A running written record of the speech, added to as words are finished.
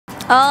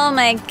Oh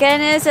my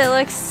goodness, it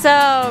looks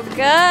so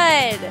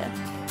good.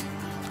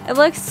 It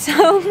looks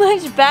so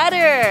much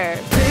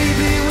better.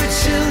 Baby, we're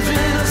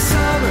children of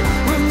summer.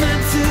 We're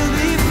meant to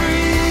be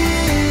free.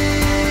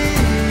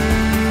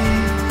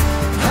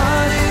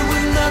 Hearted,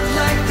 we're not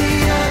like the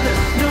other.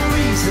 No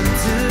reason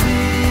to be.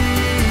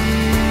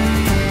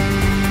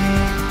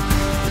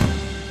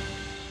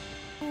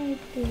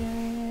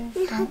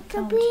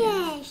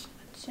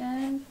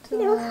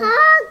 Gentle.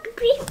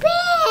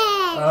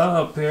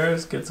 Oh,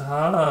 Paris gets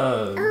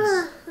hugs.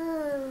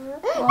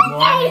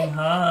 Morning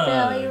hugs.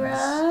 Belly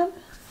rub.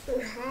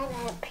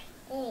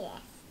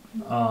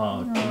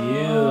 Oh,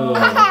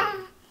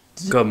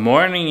 cute. Good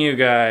morning, you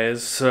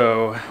guys.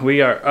 So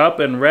we are up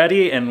and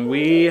ready, and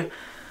we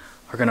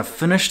are gonna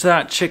finish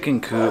that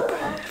chicken coop.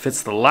 If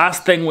it's the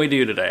last thing we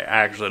do today,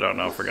 I actually don't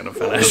know if we're gonna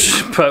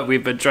finish, but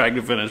we've been trying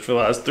to finish for the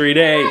last 3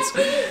 days,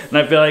 and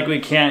I feel like we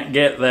can't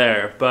get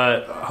there,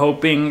 but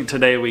hoping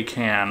today we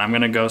can. I'm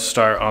gonna go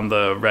start on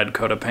the red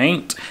coat of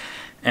paint,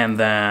 and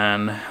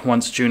then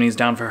once Junie's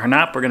down for her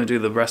nap, we're gonna do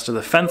the rest of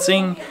the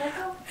fencing,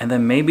 and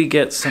then maybe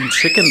get some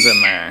chickens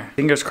in there.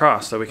 Fingers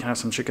crossed that we can have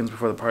some chickens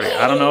before the party.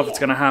 I don't know if it's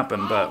gonna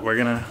happen, but we're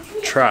gonna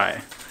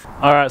try.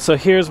 All right, so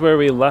here's where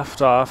we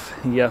left off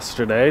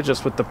yesterday,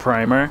 just with the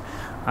primer.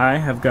 I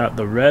have got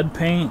the red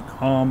paint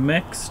all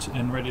mixed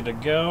and ready to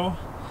go.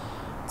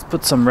 Let's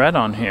put some red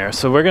on here.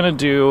 So we're gonna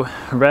do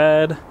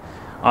red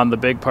on the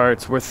big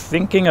parts. We're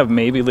thinking of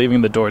maybe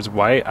leaving the doors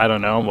white. I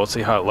don't know, we'll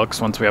see how it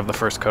looks once we have the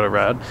first coat of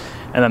red.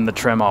 And then the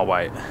trim all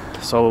white.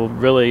 So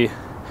really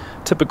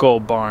typical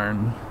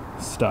barn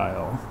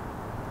style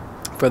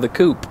for the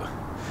coop.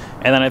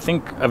 And then I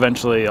think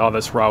eventually all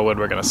this raw wood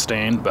we're gonna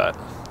stain, but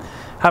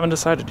haven't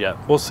decided yet.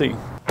 We'll see.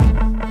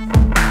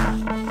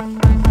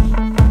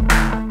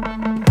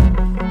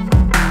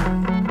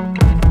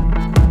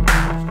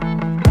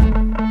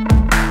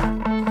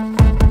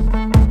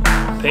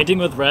 Painting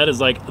with red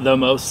is like the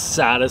most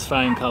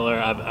satisfying color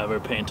I've ever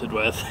painted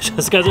with.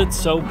 Just because it's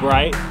so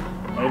bright,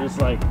 I just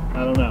like,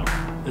 I don't know.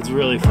 It's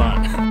really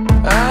fun.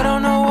 I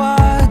don't know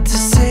what to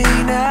say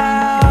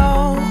now.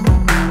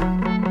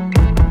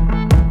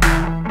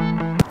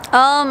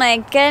 Oh my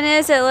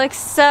goodness, it looks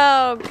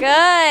so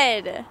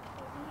good.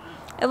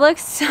 It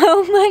looks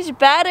so much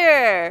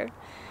better.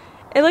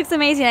 It looks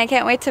amazing. I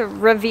can't wait to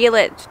reveal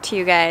it to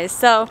you guys.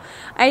 So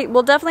I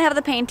will definitely have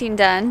the painting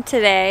done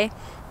today.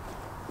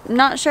 I'm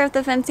not sure if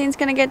the fencing's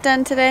gonna get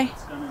done today.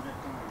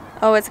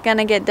 Oh, it's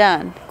gonna get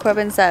done.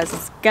 Corbin says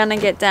it's gonna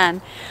get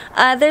done.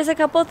 There's a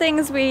couple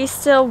things we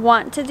still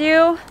want to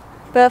do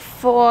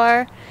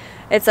before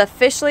it's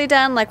officially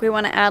done. Like we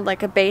want to add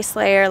like a base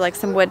layer, like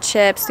some wood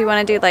chips. We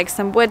want to do like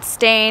some wood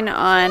stain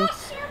on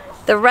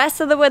the rest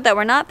of the wood that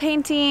we're not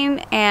painting,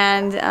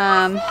 and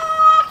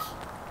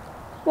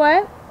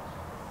what?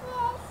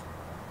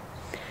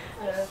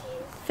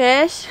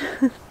 Fish.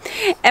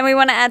 And we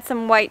want to add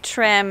some white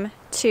trim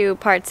to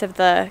parts of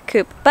the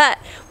coop, but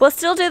we'll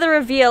still do the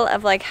reveal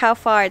of like how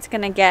far it's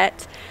gonna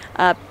get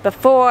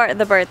before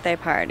the birthday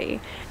party,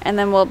 and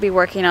then we'll be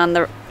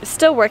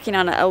still working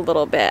on it a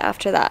little bit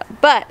after that.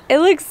 But it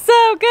looks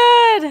so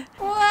good.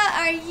 What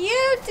are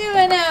you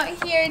doing out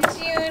here,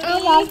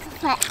 Junie?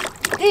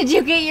 Did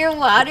you get your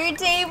water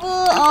table?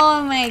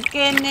 Oh my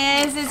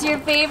goodness, it's your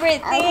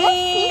favorite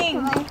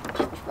thing.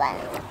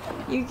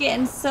 You're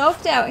getting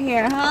soaked out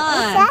here,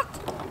 huh?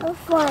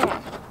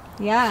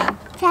 Yeah.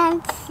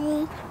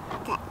 Fancy.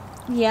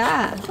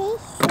 Yeah.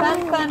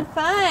 Fun, fun,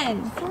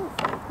 fun.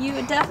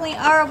 You definitely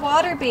are a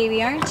water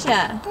baby, aren't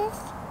you?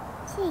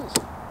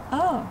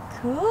 Oh,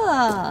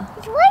 cool.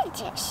 It's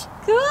gorgeous.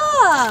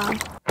 Cool.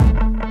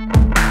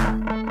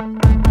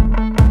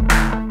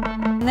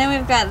 And then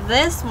we've got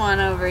this one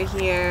over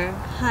here.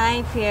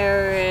 Hi,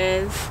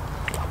 Paris.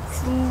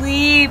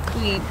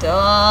 Sleepy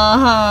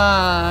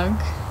dog.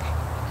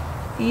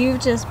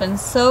 You've just been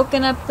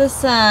soaking up the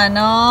sun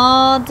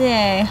all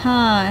day,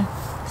 huh?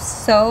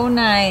 So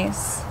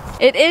nice.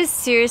 It is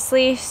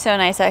seriously so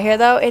nice out here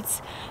though.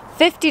 It's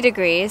 50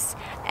 degrees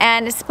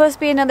and it's supposed to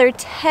be another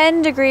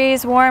 10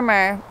 degrees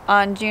warmer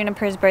on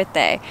Juniper's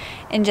birthday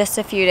in just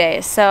a few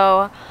days.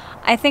 So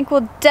I think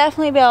we'll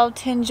definitely be able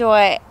to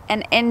enjoy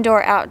an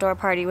indoor-outdoor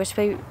party, which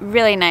will be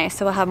really nice,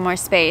 so we'll have more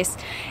space.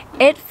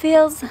 It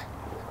feels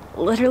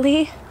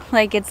literally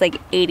like it's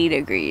like 80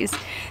 degrees.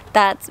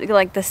 That's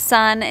like the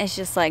sun is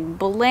just like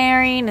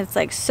blaring. It's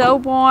like so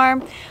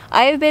warm.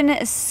 I've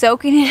been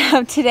soaking it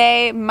up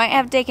today. Might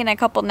have taken a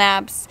couple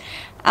naps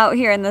out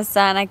here in the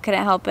sun. I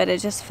couldn't help it.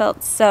 It just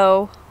felt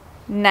so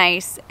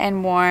nice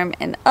and warm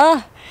and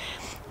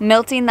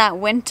melting that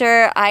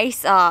winter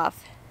ice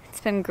off.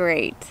 It's been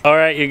great. All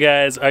right, you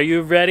guys, are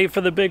you ready for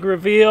the big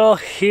reveal?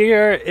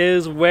 Here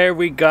is where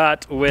we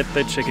got with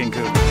the chicken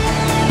coop.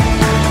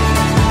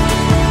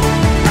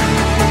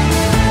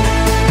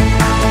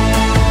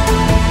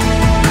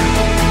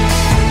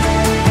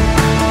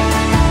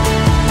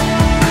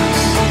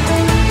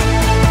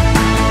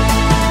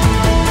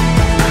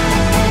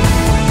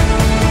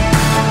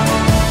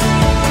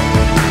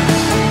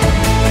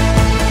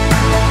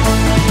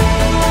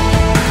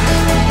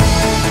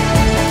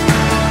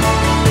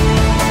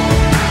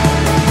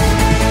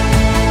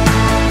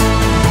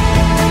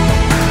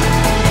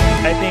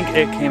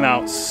 it came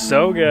out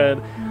so good.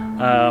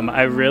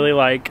 I really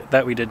like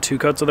that we did 2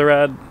 coats of the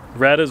red.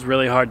 Red is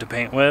really hard to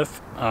paint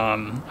with.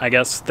 I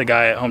guess the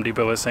guy at Home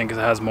Depot was saying because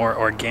it has more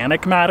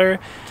organic matter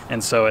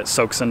and so it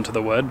soaks into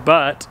the wood,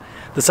 but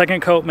the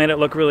second coat made it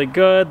look really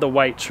good, the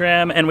white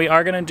trim, and we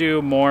are gonna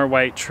do more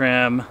white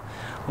trim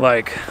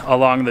like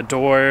along the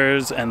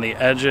doors and the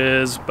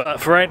edges, but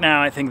for right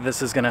now I think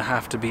this is gonna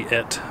have to be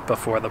it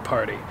before the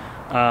party.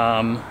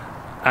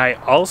 I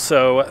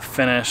also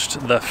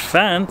finished the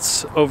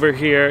fence over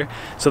here.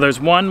 So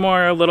there's one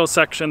more little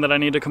section that I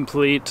need to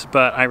complete,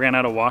 but I ran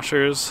out of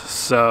washers,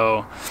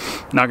 so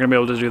not gonna be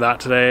able to do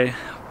that today.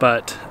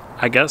 But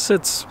I guess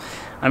it's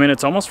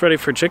almost ready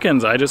for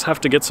chickens. I just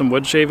have to get some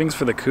wood shavings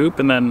for the coop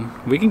and then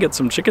we can get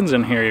some chickens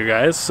in here, you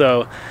guys.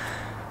 So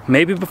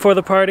maybe before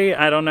the party,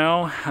 I don't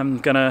know. I'm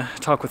gonna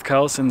talk with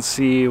Kels and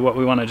see what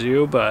we wanna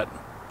do, but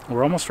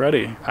we're almost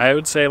ready. I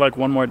would say like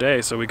one more day,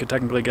 so we could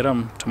technically get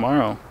them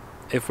tomorrow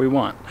if we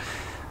want.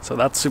 So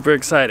that's super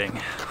exciting.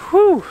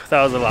 Whew,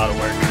 that was a lot of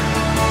work.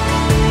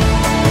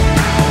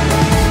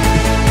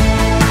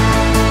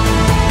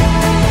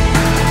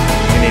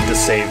 You need to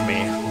save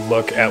me.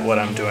 Look at what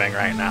I'm doing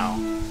right now.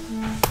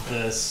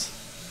 This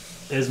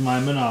is my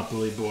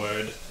Monopoly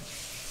board.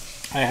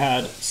 I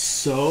had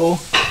so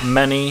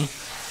many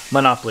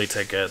Monopoly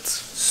tickets,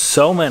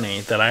 so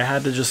many that I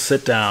had to just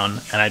sit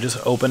down and I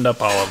just opened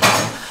up all of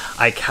them.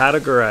 I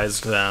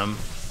categorized them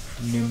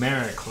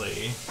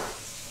numerically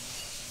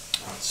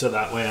so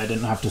that way I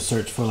didn't have to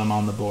search for them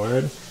on the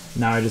board.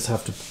 Now I just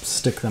have to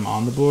stick them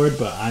on the board,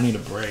 but I need a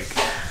break.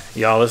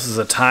 Y'all, this is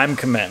a time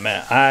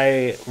commitment.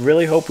 I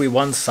really hope we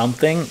won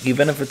something,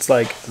 even if it's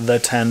like the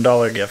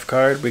 $10 gift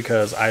card,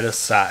 because I just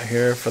sat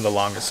here for the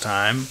longest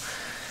time.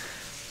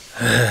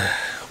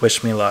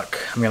 Wish me luck.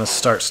 I'm gonna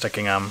start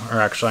sticking them, or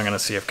actually I'm gonna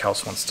see if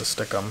Kels wants to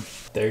stick them.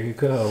 There you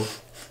go.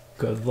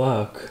 Good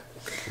luck.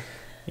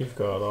 You've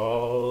got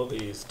all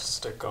these to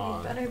stick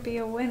on. You better be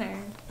a winner.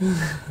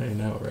 I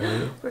know,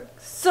 right? We're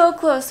so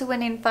close to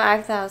winning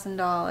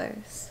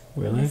 $5,000.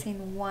 Really?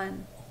 Missing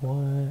one.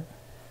 What?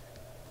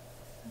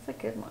 That's a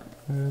good one.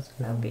 That's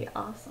good. That would be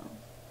awesome.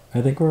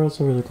 I think we're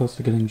also really close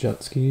to getting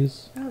jet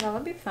skis. Oh, that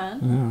would be fun.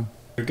 Yeah.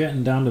 We're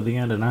getting down to the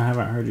end and I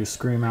haven't heard you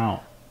scream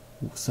out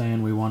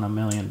saying we won $1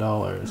 million.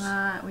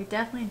 We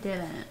definitely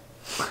didn't.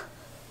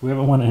 We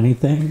haven't won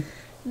anything?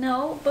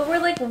 No, but we're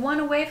like one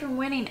away from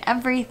winning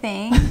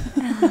everything.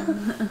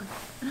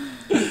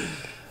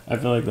 I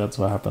feel like that's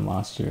what happened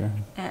last year.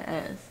 It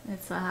is.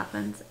 It's what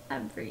happens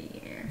every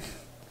year.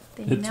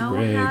 They It's know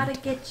rigged. how to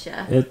get you.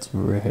 It's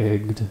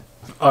rigged.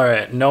 All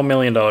right, no $1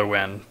 million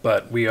win,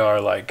 but we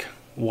are like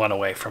one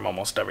away from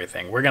almost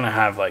everything. We're gonna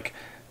have like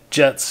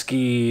jet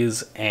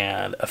skis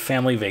and a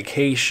family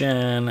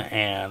vacation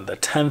and the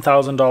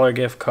 $10,000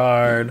 gift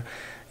card.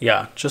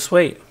 Yeah, just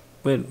wait.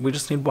 We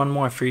just need one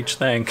more for each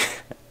thing.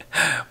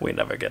 We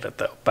never get it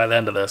though. By the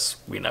end of this,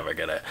 we never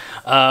get it.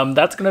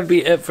 That's gonna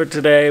be it for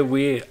today.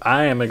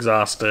 I am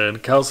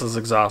exhausted. Kels is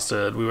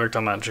exhausted. We worked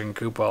on that chicken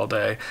coop all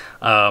day.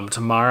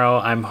 Tomorrow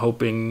I'm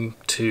hoping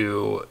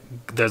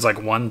there's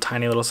like one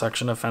tiny little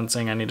section of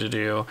fencing I need to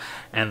do,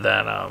 and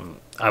then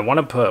I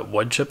want to put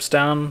wood chips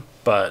down,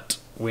 but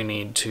we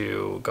need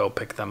to go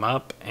pick them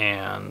up,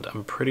 and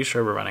I'm pretty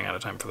sure we're running out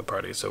of time for the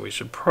party, so we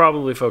should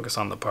probably focus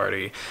on the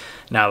party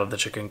now that the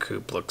chicken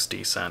coop looks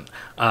decent.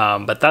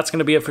 But that's going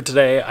to be it for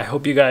today. I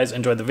hope you guys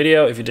enjoyed the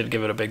video. If you did,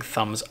 give it a big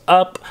thumbs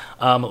up.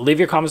 Leave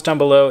your comments down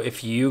below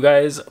if you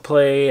guys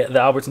play the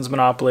Albertsons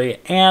Monopoly,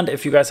 and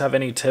if you guys have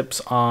any tips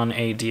on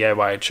a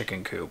DIY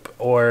chicken coop,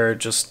 or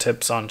just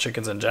tips on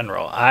chickens in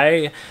general.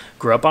 I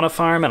grew up on a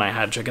farm and I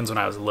had chickens when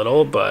I was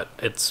little, but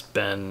it's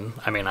been,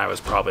 I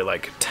was probably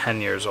like 10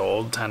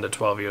 to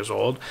 12 years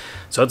old.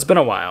 So it's been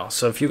a while.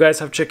 So if you guys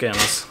have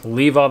chickens,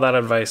 leave all that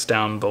advice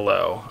down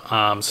below.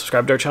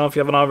 Subscribe to our channel if you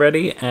haven't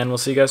already, and we'll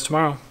see you guys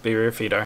tomorrow. Be your feeder.